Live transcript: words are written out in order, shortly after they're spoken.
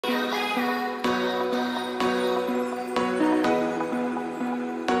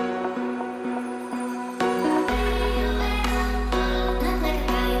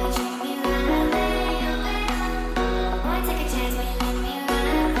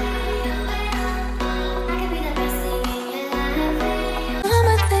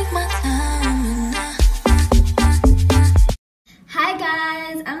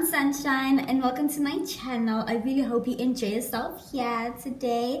hope you enjoy yourself here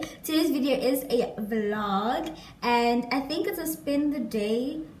today. Today's video is a vlog, and I think it's a spend the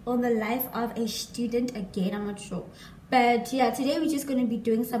day on the life of a student again. I'm not sure, but yeah, today we're just going to be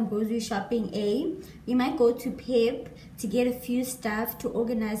doing some grocery shopping. We might go to PEP to get a few stuff to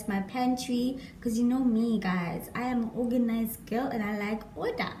organize my pantry, because you know me guys, I am an organized girl and I like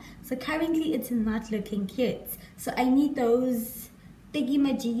order. So currently it's not looking cute, so I need those thingy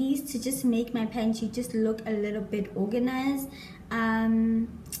majiggies to just make my pantry just look a little bit organized.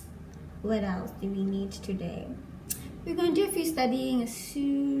 What else do we need today? We're gonna do a few studying,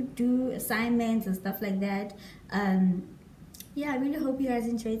 do assignments and stuff like that. Yeah, I really hope you guys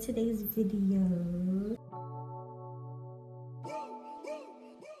enjoyed today's video.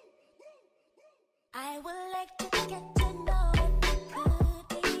 I would like to get to know if you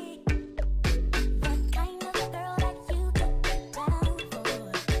could be the kind of girl that you could get down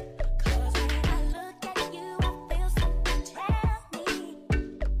for. 'Cause when I look at you, I feel something tell me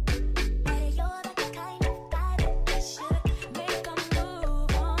that you're the kind of guy that I should make a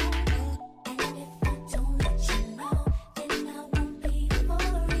move on. And if I don't let you know, then I won't be for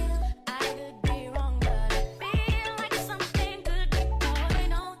real. I could be wrong, but I feel like something could be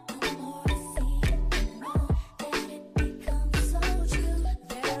going on. The more I see it, the more that it becomes so true.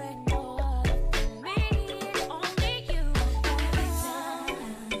 There ain't no other for me, it's only you. I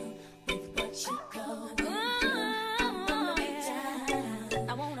wanna be down with what you go. I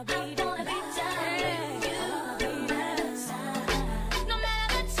wanna be down. No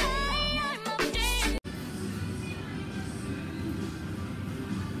matter the time of day.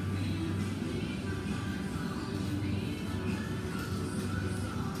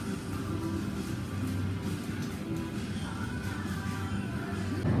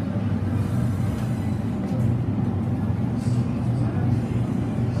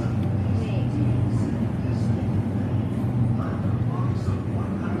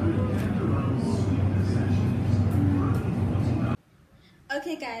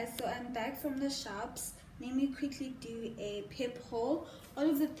 Okay guys, so I'm back from the shops. Let me quickly do a PEP haul. All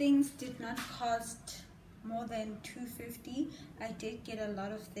of the things did not cost more than $2.50. I did get a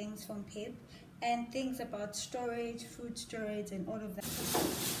lot of things from PEP and things about storage, food storage and all of that.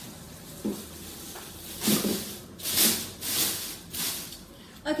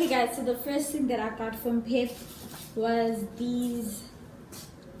 Okay guys, so the first thing that I got from PEP was these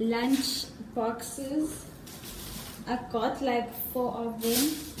lunch boxes. I got like 4 of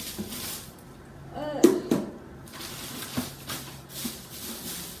them.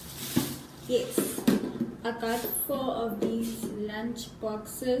 Yes, I got 4 of these lunch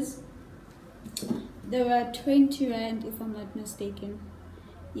boxes. They were 20 rand if I'm not mistaken.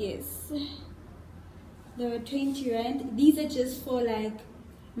 Yes, they were 20 rand. These are just for like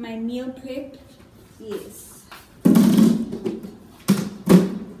my meal prep. Yes.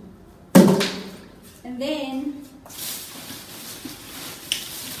 And then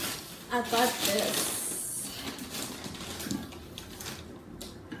I got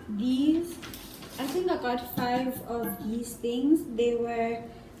these. I think I got 5 of these things. They were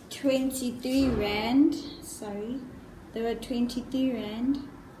 23 rand. Sorry, they were 23 rand,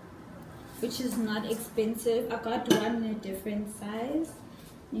 which is not expensive. I got one in a different size.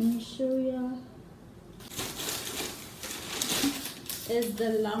 Let me show you. Is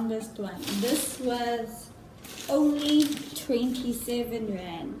the longest one. This was only 27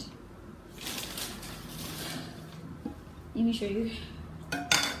 rand. Let me show you.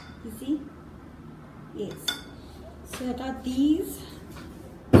 You see? Yes. So I got these.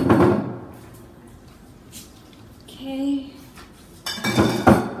 Okay.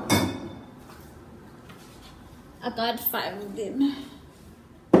 I got 5 of them.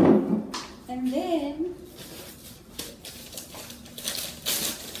 And then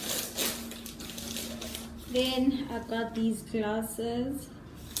I got these glasses.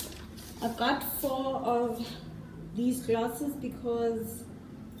 I got 4 of these glasses because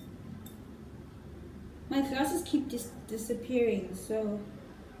my glasses keep disappearing, so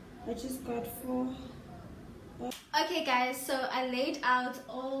I just got 4. Okay guys, so I laid out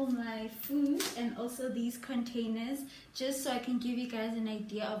all my food and also these containers just so I can give you guys an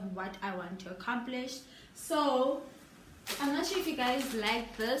idea of what I want to accomplish. So I'm not sure if you guys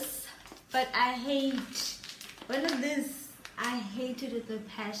like this, but I hate one of this. I hate it with a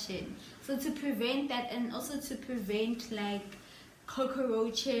passion. So to prevent that, and also to prevent like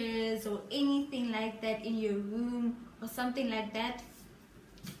cockroaches or anything like that in your room or something like that,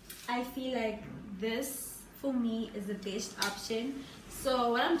 I feel like this for me is the best option. So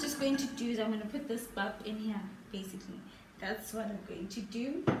what I'm just going to do is I'm going to put this bulb in here. Basically that's what I'm going to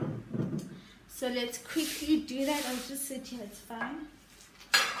do. So let's quickly do that. I'll just sit here, it's fine.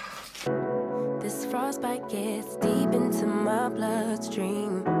 This frostbite gets deep into my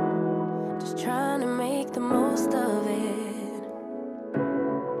bloodstream. Just trying to make the most of it.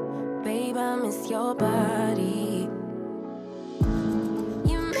 Babe, I miss your body.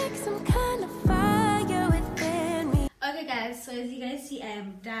 You make some kind of fire within me. Okay guys, so as you guys see, I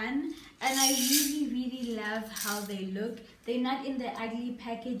am done. And I really love how they look. They're not in the ugly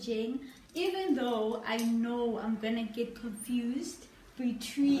packaging. Even though I know I'm gonna get confused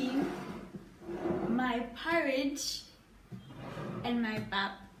between my porridge and my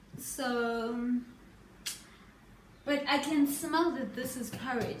pap. So, but I can smell that this is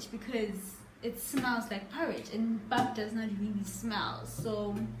porridge because it smells like porridge and pap does not really smell.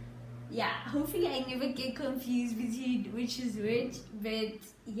 So yeah, hopefully I never get confused between which is which. But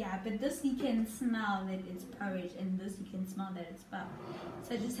yeah, but this you can smell that it's porridge and this you can smell that it's pap.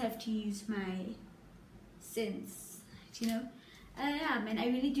 So I just have to use my sense, you know. Yeah, man, I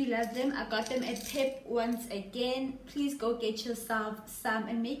really do love them. I got them at PEP once again. Please go get yourself some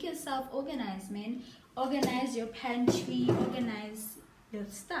and make yourself organized, man. Organize your pantry, organize your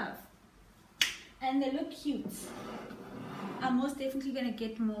stuff. And they look cute. I'm most definitely gonna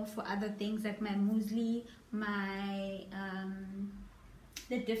get more for other things like my muesli, my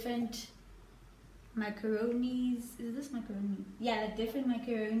the different macaronis. Is this macaroni? Yeah, the different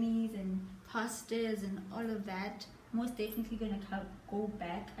macaronis and pastas and all of that. Most definitely gonna go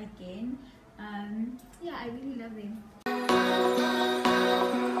back again. Yeah, I really love them.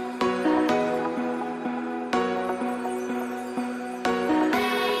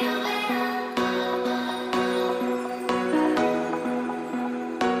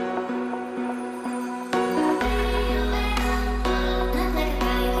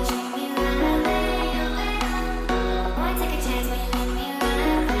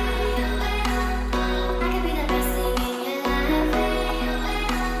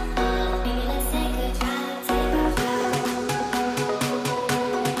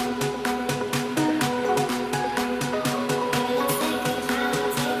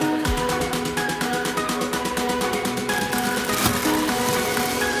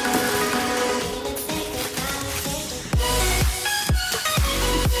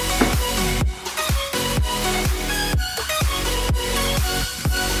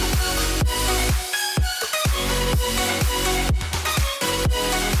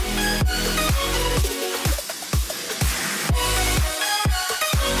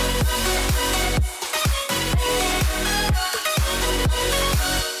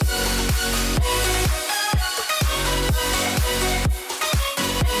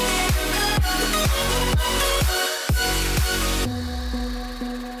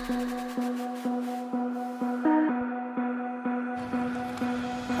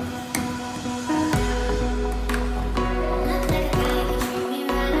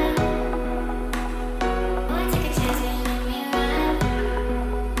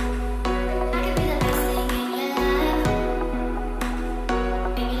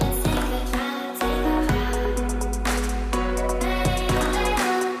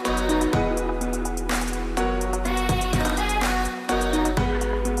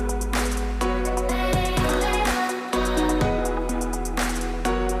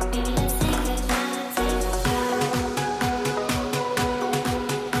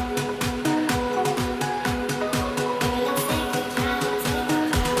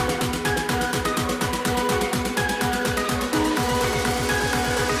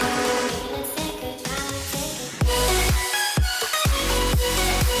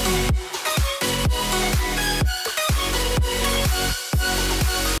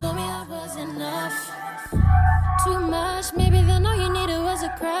 Maybe then all you needed was a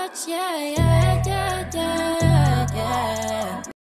crutch, yeah.